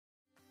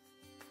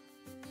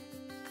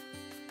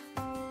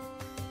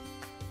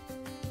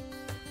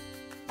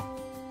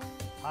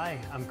Hi,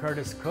 I'm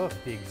Curtis Cooke,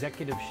 the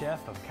Executive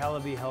Chef of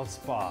Cal-a-Vie Health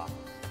Spa.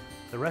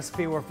 The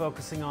recipe we're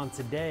focusing on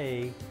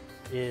today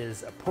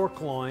is a pork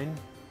loin,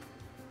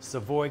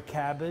 Savoy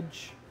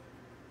cabbage,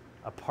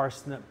 a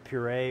parsnip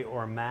puree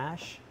or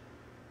mash,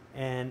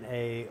 and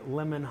a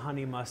lemon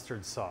honey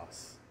mustard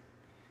sauce.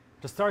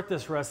 To start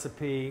this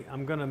recipe,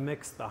 I'm going to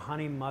mix the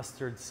honey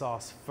mustard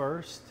sauce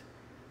first,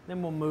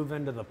 then we'll move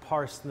into the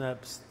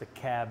parsnips, the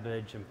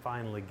cabbage, and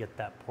finally get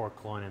that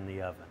pork loin in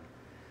the oven.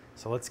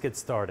 So let's get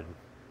started.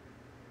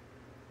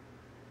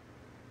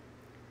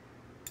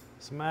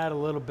 So I'm going to add a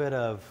little bit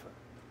of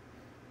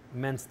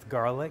minced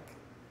garlic.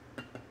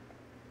 We've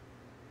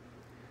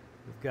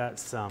got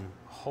some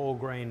whole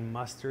grain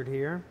mustard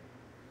here.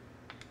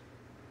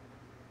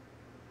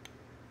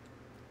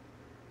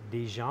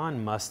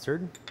 Dijon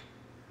mustard.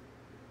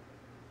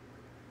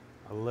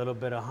 A little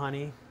bit of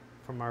honey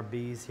from our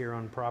bees here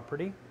on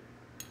property.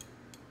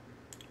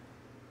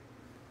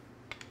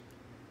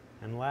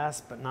 And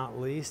last but not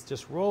least,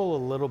 just roll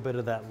a little bit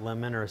of that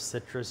lemon or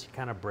citrus. You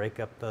kind of break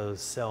up those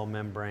cell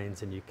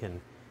membranes and you can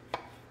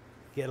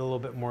get a little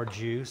bit more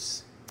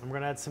juice. I'm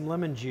going to add some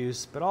lemon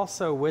juice, but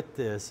also with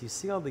this, you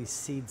see all these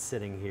seeds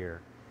sitting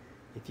here.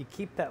 If you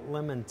keep that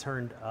lemon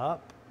turned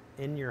up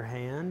in your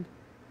hand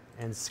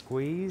and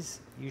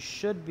squeeze, you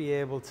should be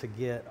able to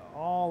get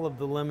all of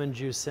the lemon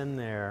juice in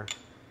there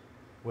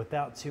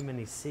without too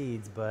many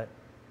seeds, but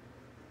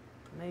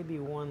maybe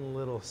one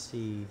little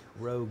seed,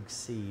 rogue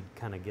seed,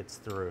 kind of gets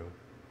through.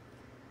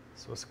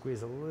 So we'll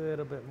squeeze a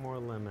little bit more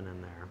lemon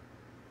in there.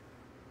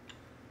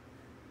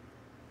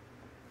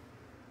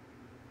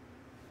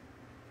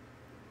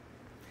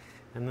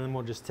 And then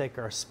we'll just take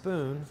our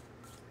spoon,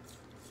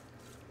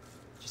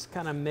 just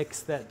kind of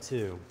mix that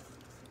too.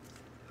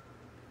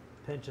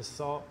 Pinch of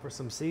salt for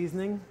some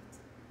seasoning.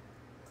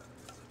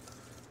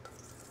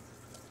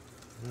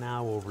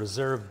 Now we'll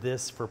reserve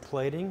this for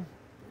plating.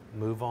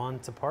 Move on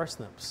to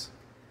parsnips.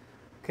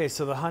 Okay,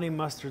 so the honey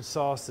mustard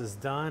sauce is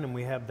done and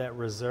we have that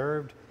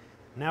reserved.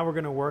 Now we're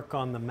going to work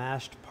on the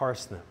mashed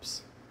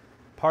parsnips.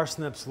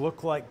 Parsnips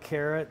look like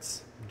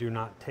carrots, do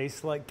not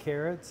taste like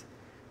carrots.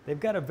 They've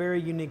got a very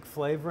unique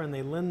flavor and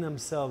they lend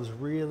themselves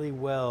really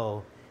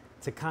well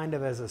to kind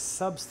of as a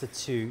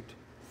substitute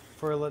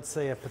for, let's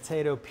say, a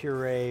potato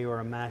puree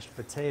or a mashed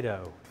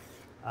potato.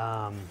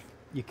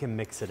 You can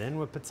mix it in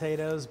with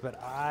potatoes, but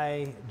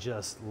I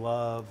just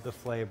love the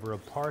flavor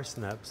of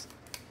parsnips.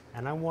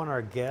 And I want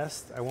our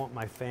guests, I want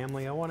my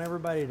family, I want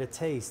everybody to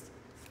taste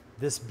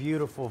this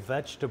beautiful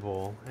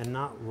vegetable and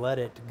not let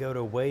it go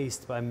to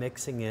waste by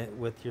mixing it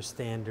with your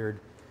standard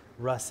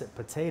russet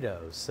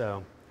potatoes. So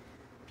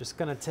I'm just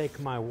going to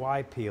take my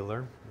Y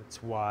peeler.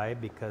 It's Y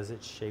because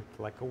it's shaped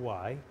like a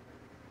Y.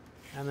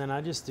 And then I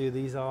just do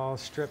these all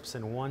strips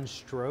in one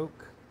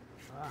stroke.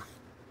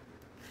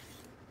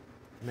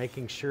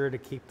 Making sure to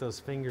keep those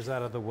fingers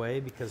out of the way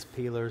because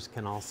peelers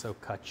can also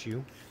cut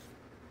you.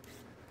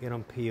 Get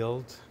them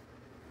peeled.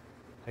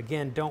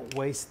 Again, don't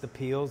waste the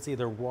peels.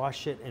 Either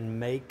wash it and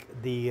make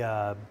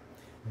the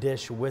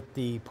dish with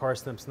the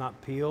parsnips not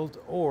peeled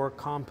or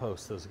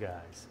compost those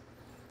guys.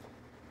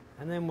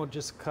 And then we'll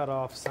just cut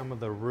off some of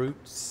the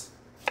roots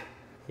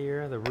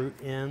here, the root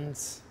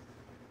ends.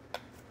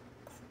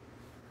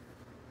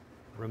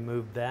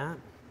 Remove that.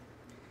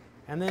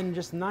 And then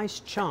just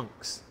nice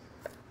chunks.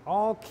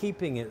 All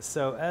keeping it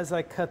so as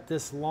I cut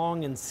this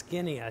long and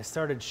skinny, I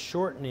started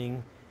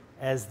shortening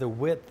as the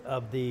width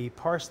of the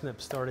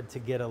parsnip started to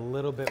get a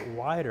little bit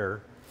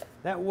wider.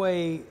 That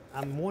way,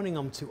 I'm wanting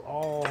them to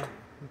all,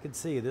 you can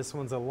see this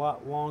one's a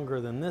lot longer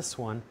than this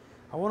one.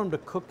 I want them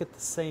to cook at the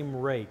same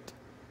rate.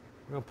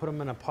 I'm going to put them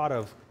in a pot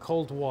of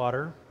cold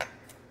water.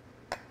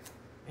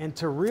 And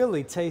to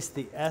really taste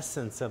the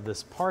essence of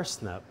this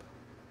parsnip,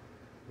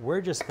 we're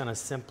just going to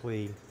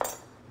simply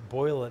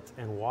boil it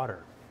in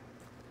water.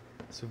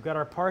 So we've got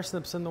our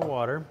parsnips in the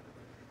water.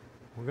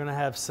 We're going to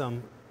have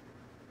some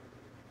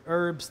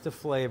herbs to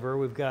flavor.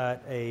 We've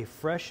got a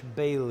fresh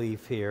bay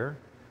leaf here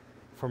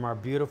from our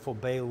beautiful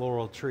bay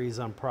laurel trees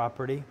on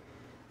property,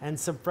 and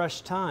some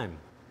fresh thyme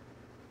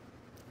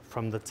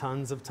from the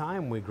tons of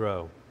thyme we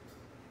grow.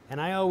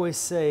 And I always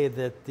say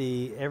that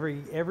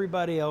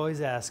everybody always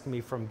asks me,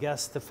 from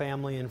guests to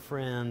family and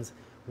friends,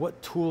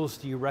 what tools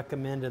do you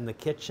recommend in the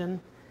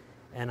kitchen?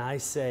 And I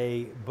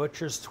say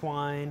butcher's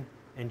twine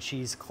and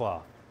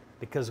cheesecloth.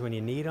 Because when you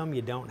need them,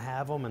 you don't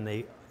have them, and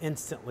they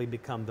instantly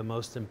become the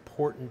most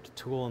important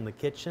tool in the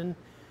kitchen.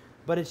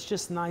 But it's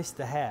just nice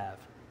to have.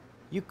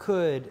 You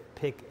could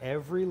pick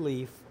every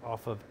leaf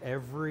off of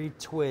every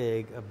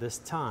twig of this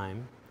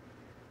thyme,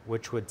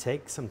 which would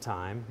take some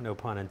time, no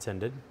pun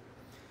intended.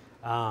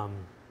 And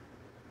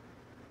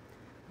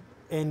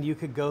you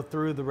could go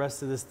through the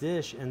rest of this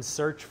dish and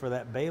search for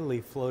that bay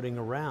leaf floating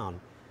around.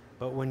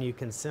 But when you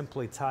can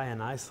simply tie a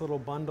nice little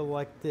bundle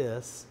like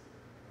this,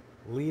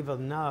 leave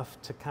enough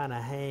to kind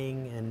of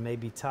hang and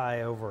maybe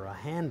tie over a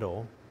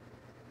handle.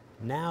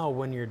 Now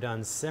when you're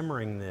done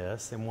simmering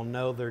this, and we'll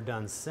know they're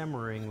done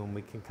simmering when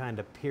we can kind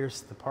of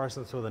pierce the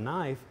parsnips with a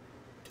knife,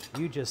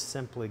 you just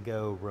simply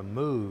go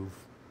remove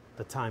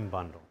the thyme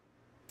bundle.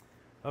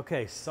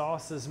 Okay,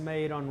 sauce is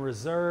made on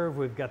reserve.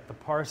 We've got the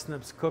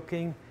parsnips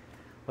cooking.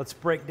 Let's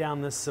break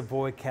down this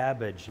Savoy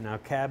cabbage. Now,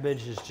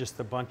 cabbage is just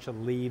a bunch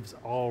of leaves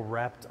all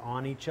wrapped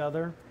on each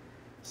other.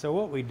 So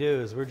what we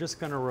do is we're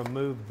just going to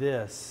remove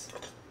this.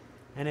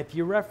 And if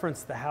you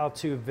reference the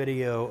how-to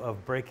video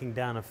of breaking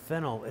down a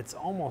fennel, it's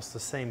almost the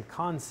same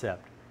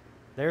concept.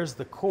 There's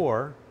the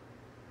core.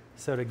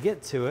 So to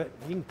get to it,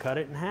 you can cut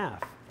it in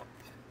half.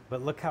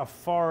 But look how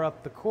far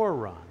up the core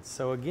runs.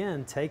 So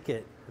again, take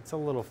it. It's a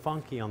little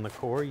funky on the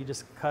core. You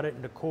just cut it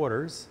into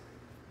quarters.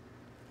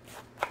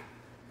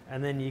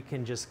 And then you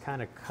can just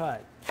kind of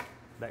cut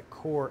that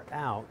core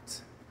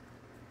out,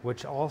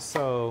 which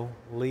also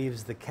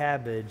leaves the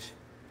cabbage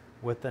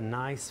with a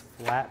nice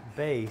flat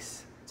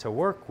base to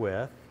work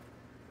with.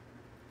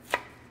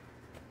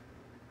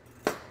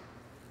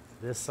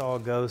 This all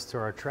goes to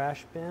our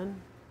trash bin.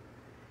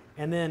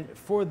 And then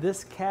for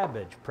this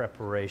cabbage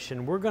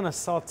preparation, we're going to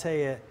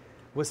saute it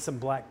with some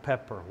black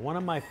pepper. One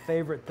of my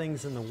favorite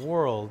things in the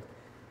world,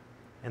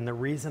 and the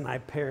reason I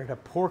paired a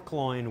pork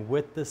loin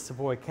with this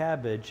Savoy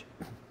cabbage,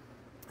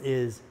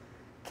 is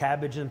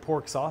cabbage and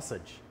pork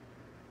sausage.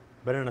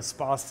 But in a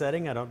spa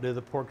setting, I don't do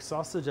the pork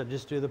sausage, I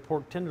just do the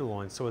pork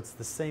tenderloin. So it's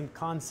the same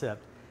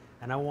concept.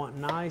 And I want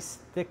nice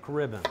thick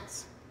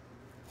ribbons.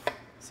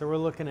 So we're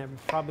looking at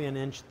probably an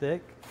inch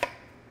thick.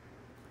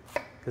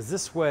 Because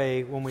this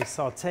way, when we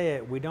saute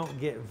it, we don't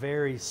get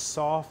very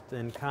soft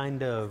and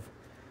kind of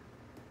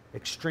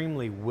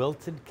extremely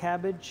wilted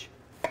cabbage.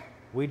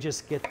 We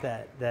just get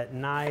that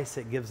nice,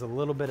 it gives a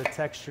little bit of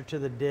texture to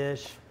the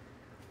dish,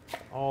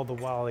 all the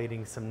while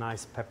eating some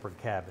nice peppered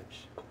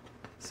cabbage.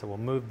 So we'll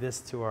move this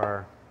to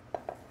our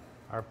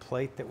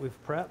plate that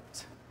we've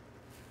prepped.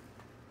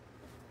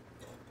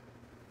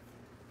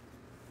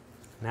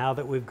 Now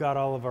that we've got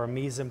all of our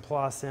mise en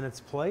place in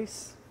its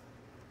place,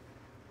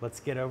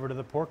 let's get over to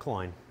the pork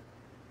loin.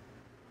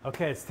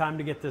 Okay, it's time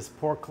to get this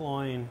pork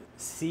loin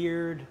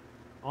seared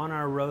on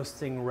our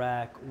roasting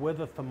rack with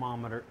a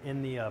thermometer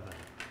in the oven.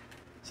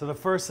 So the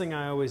first thing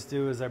I always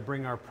do is I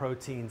bring our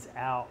proteins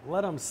out,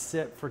 let them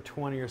sit for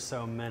 20 or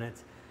so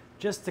minutes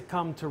just to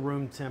come to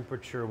room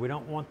temperature. We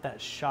don't want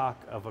that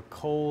shock of a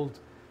cold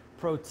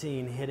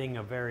protein hitting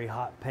a very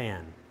hot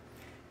pan.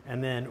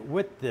 And then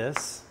with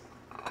this,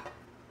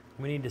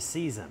 we need to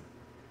season.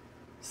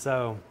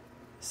 So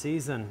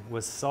season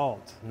with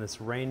salt in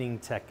this raining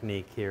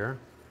technique here,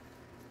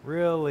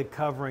 really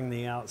covering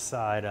the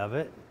outside of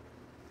it.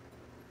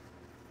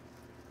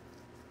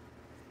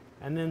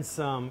 And then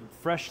some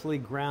freshly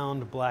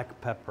ground black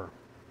pepper.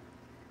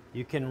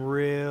 You can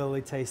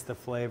really taste the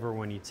flavor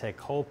when you take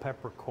whole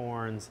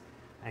peppercorns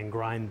and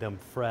grind them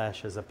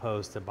fresh as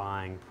opposed to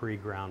buying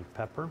pre-ground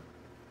pepper.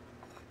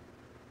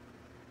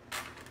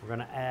 We're going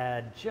to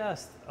add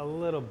just a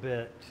little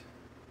bit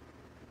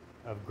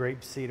of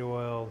grapeseed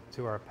oil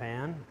to our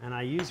pan, and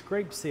I use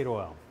grapeseed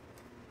oil.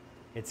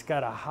 It's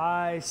got a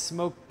high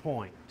smoke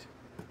point,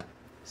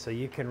 so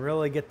you can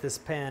really get this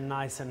pan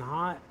nice and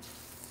hot.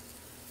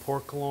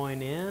 Pork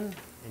loin in,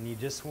 and you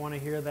just want to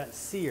hear that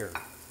sear.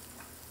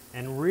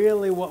 And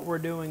really what we're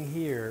doing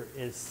here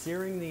is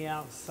searing the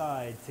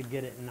outside to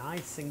get it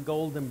nice and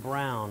golden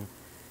brown,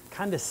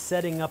 kind of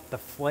setting up the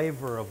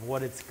flavor of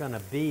what it's going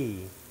to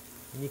be.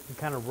 And you can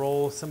kind of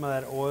roll some of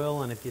that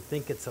oil, and if you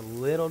think it's a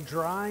little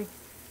dry,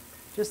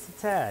 just a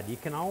tad. You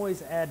can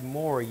always add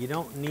more. You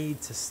don't need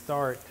to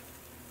start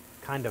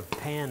kind of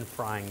pan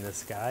frying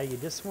this guy. You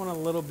just want a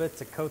little bit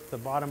to coat the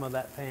bottom of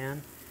that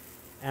pan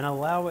and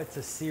allow it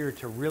to sear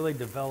to really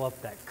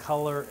develop that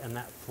color and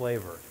that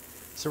flavor.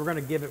 So we're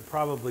going to give it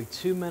probably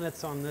 2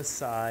 minutes on this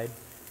side,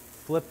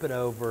 flip it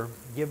over,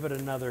 give it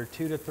another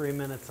 2 to 3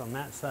 minutes on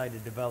that side to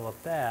develop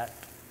that,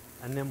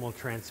 and then we'll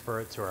transfer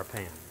it to our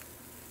pan.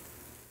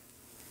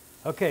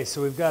 Okay,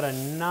 so we've got a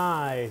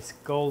nice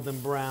golden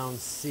brown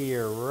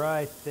sear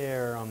right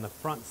there on the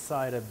front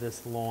side of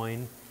this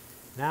loin.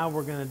 Now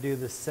we're going to do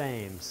the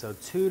same. So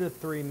 2 to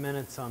 3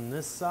 minutes on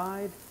this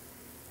side,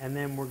 and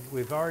then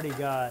we've already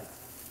got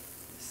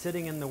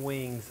sitting in the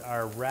wings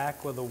our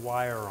rack with a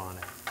wire on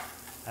it.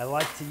 I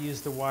like to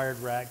use the wired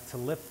rack to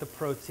lift the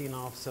protein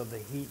off so the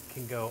heat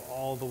can go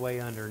all the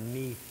way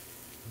underneath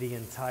the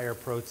entire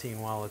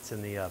protein while it's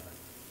in the oven.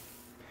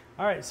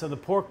 All right, so the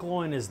pork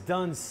loin is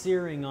done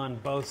searing on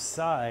both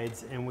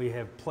sides, and we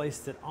have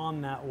placed it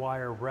on that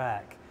wire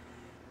rack.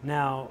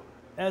 Now,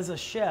 as a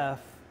chef,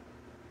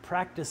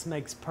 practice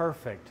makes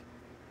perfect.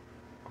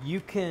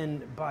 You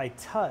can, by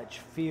touch,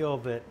 feel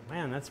that,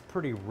 man, that's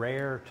pretty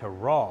rare to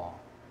raw.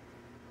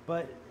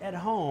 But at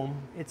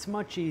home, it's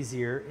much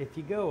easier if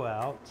you go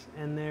out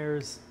and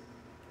there's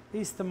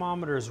these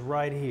thermometers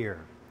right here.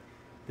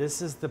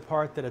 This is the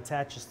part that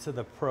attaches to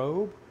the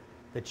probe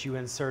that you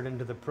insert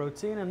into the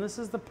protein, and this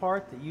is the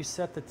part that you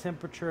set the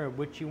temperature at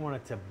which you want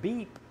it to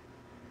beep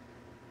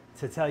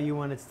to tell you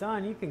when it's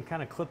done. You can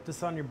kind of clip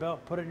this on your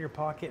belt, put it in your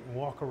pocket, and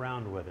walk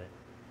around with it.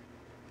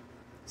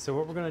 So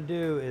what we're going to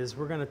do is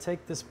we're going to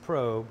take this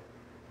probe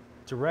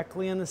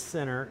directly in the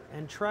center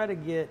and try to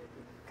get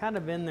kind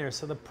of in there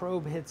so the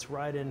probe hits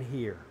right in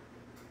here.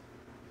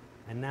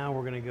 And now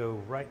we're going to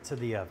go right to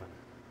the oven.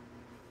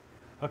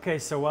 Okay,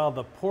 so while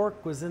the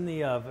pork was in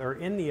the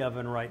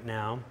oven right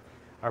now,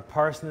 our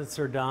parsnips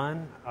are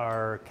done,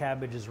 our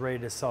cabbage is ready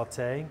to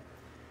saute.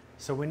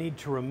 So we need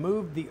to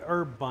remove the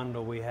herb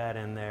bundle we had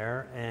in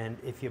there, and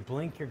if you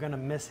blink, you're gonna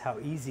miss how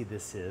easy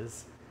this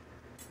is.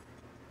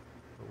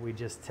 We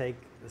just take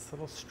this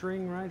little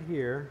string right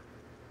here.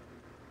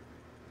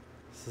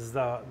 This is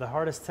the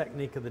hardest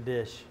technique of the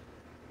dish,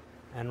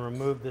 and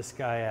remove this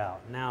guy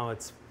out. Now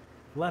it's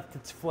left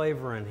its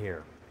flavor in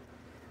here.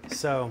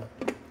 So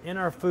in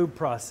our food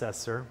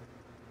processor,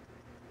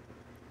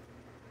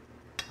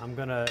 I'm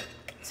gonna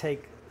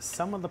take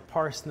some of the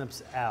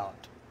parsnips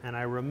out, and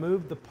I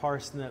remove the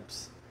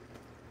parsnips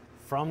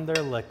from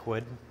their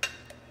liquid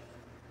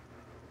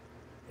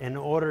in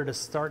order to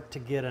start to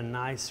get a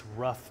nice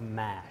rough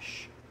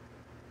mash.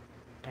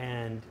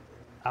 And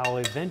I'll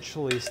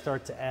eventually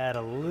start to add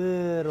a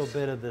little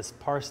bit of this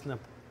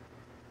parsnip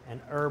and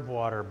herb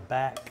water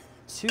back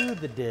to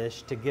the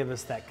dish to give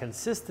us that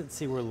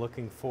consistency we're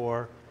looking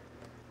for,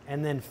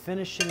 and then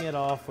finishing it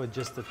off with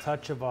just a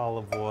touch of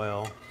olive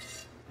oil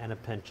and a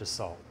pinch of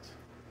salt.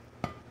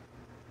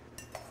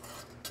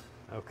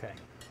 Okay,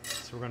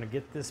 so we're going to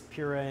get this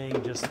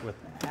pureeing just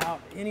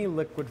without any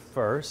liquid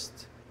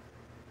first.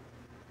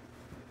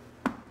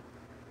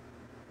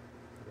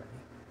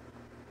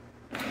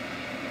 Ready?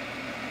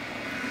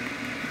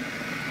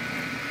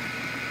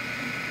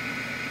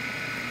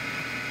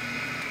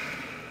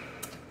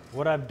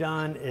 What I've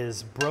done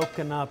is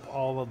broken up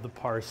all of the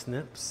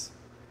parsnips.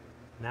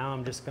 Now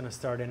I'm just going to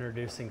start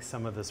introducing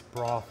some of this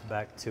broth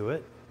back to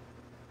it.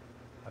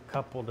 A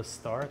couple to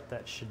start,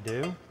 that should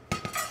do.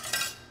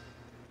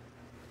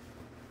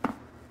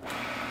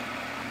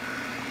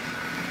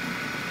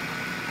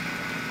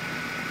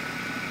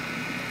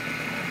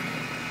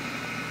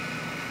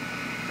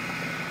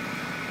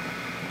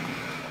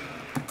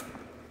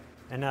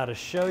 And now to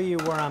show you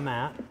where I'm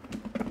at,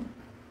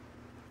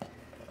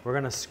 we're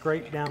going to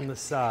scrape down the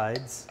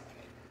sides.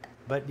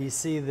 But do you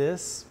see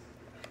this?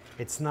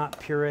 It's not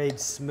pureed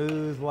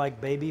smooth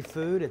like baby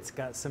food. It's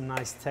got some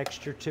nice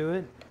texture to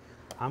it.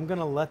 I'm going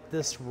to let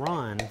this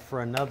run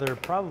for another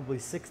probably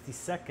 60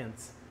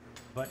 seconds,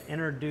 but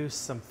introduce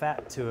some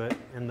fat to it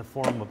in the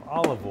form of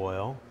olive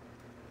oil.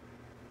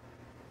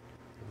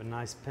 Give a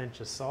nice pinch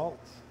of salt,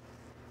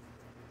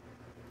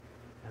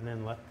 and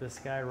then let this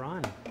guy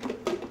run.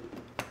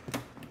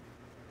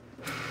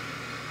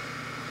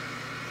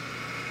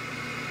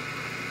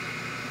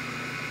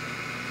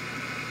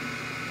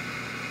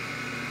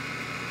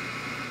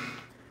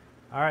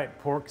 All right,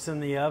 pork's in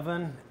the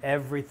oven.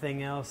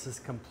 Everything else is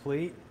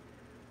complete.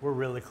 We're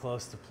really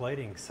close to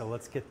plating, so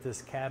let's get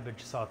this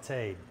cabbage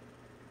sauteed.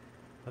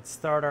 Let's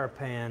start our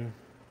pan,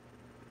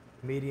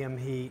 medium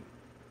heat,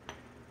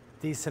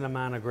 decent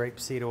amount of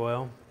grapeseed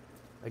oil.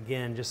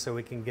 Again, just so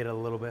we can get it a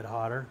little bit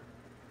hotter.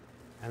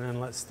 And then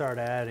let's start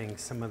adding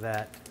some of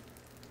that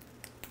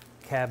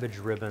cabbage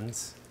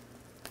ribbons.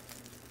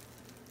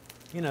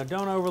 You know,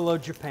 don't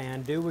overload your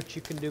pan. Do what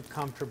you can do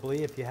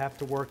comfortably. If you have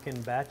to work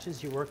in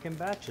batches, you work in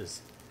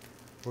batches.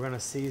 We're going to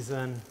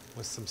season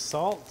with some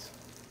salt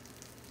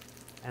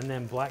and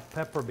then black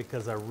pepper,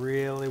 because I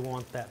really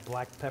want that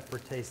black pepper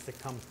taste to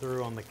come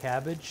through on the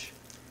cabbage.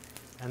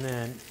 And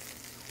then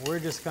we're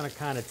just going to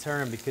kind of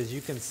turn, because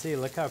you can see,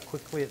 look how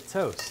quickly it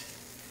toasts.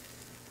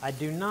 I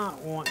do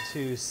not want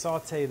to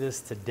saute this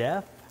to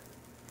death,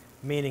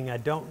 meaning I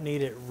don't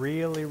need it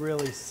really,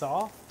 really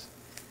soft.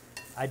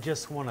 I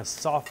just want to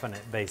soften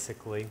it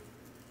basically,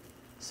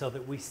 so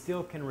that we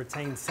still can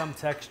retain some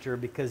texture,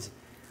 because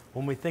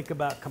when we think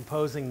about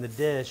composing the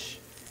dish,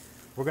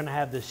 we're going to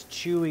have this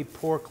chewy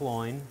pork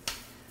loin.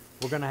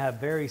 We're going to have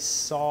very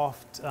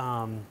soft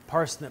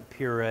parsnip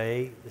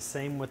puree, the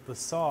same with the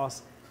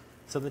sauce.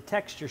 So the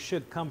texture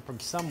should come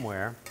from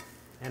somewhere.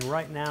 And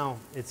right now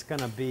it's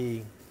going to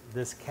be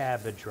this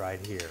cabbage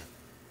right here.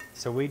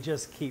 So we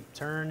just keep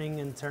turning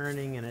and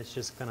turning, and it's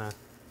just going to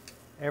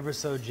ever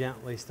so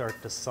gently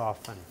start to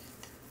soften.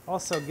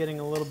 Also getting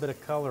a little bit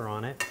of color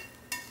on it.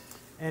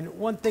 And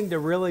one thing to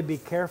really be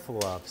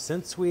careful of,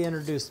 since we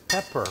introduced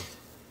pepper,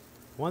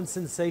 one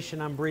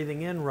sensation I'm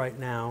breathing in right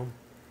now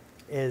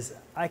is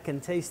I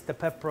can taste the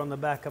pepper on the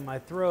back of my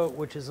throat,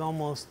 which is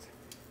almost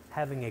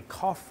having a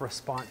cough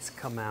response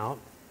come out.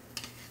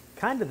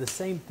 Kind of the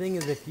same thing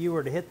as if you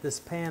were to hit this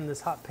pan, this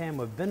hot pan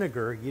with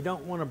vinegar. You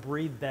don't want to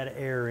breathe that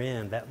air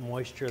in, that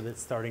moisture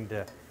that's starting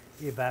to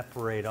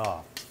evaporate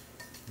off.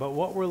 But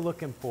what we're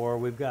looking for,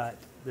 we've got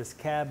this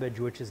cabbage,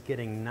 which is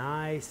getting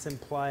nice and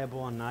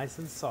pliable and nice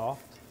and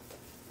soft.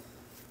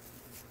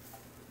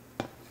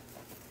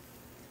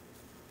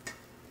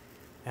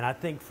 And I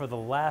think for the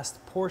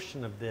last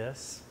portion of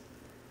this,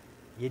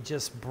 you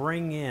just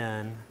bring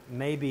in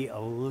maybe a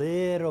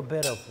little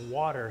bit of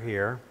water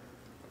here,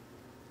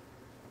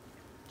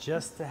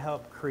 just to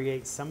help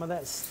create some of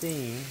that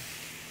steam,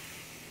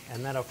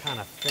 and that'll kind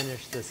of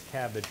finish this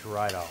cabbage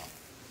right off.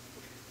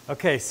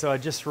 Okay, so I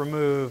just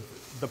removed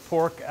the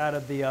pork out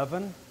of the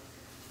oven.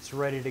 It's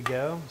ready to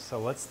go. So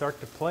let's start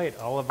to plate.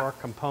 All of our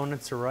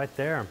components are right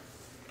there.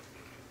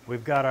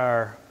 We've got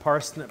our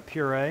parsnip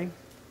puree.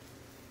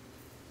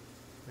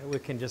 We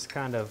can just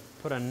kind of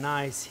put a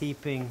nice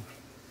heaping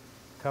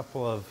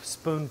couple of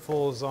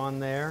spoonfuls on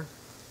there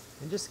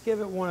and just give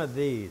it one of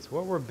these.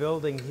 What we're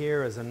building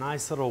here is a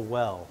nice little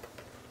well.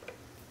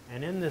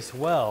 And in this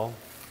well,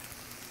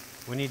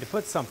 we need to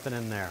put something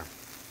in there.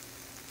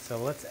 So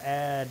let's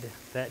add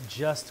that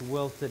just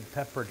wilted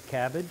peppered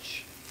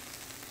cabbage.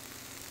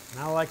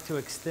 And I like to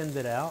extend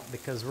it out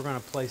because we're going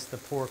to place the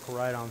pork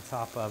right on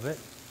top of it.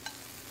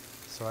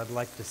 So I'd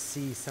like to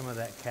see some of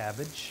that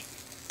cabbage.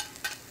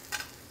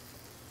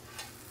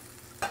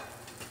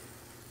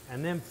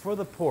 And then for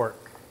the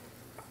pork,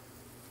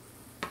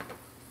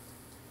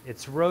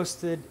 it's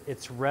roasted,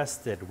 it's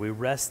rested. We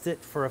rest it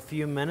for a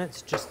few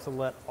minutes just to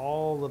let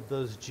all of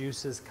those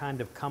juices kind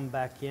of come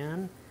back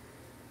in.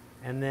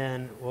 And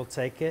then we'll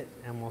take it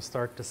and we'll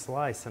start to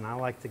slice. And I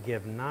like to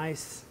give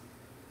nice,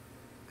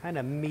 kind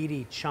of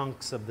meaty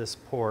chunks of this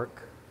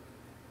pork.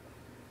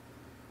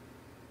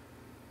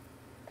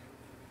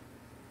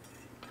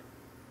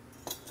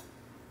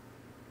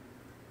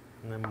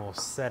 And then we'll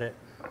set it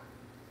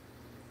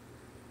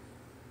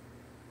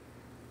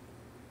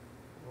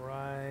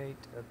right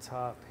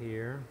atop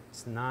here.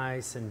 It's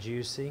nice and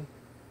juicy.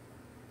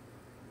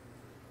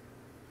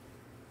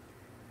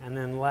 And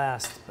then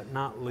last but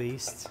not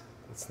least,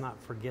 let's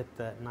not forget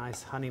that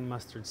nice honey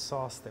mustard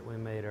sauce that we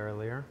made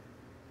earlier.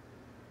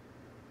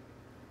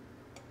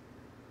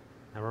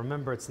 Now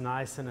remember, it's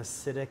nice and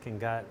acidic and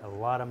got a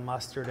lot of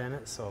mustard in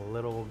it, so a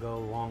little will go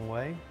a long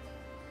way.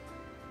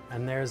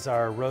 And there's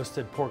our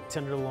roasted pork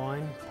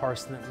tenderloin,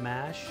 parsnip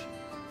mash,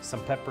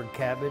 some peppered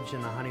cabbage,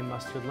 and a honey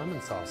mustard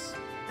lemon sauce.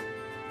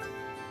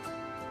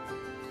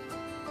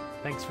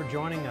 Thanks for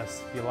joining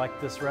us. If you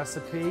like this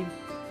recipe,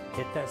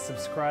 hit that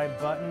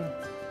subscribe button,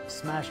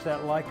 smash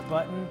that like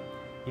button.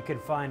 You can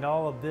find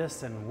all of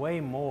this and way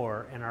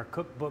more in our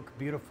cookbook,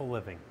 Beautiful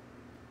Living.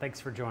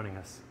 Thanks for joining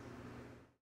us.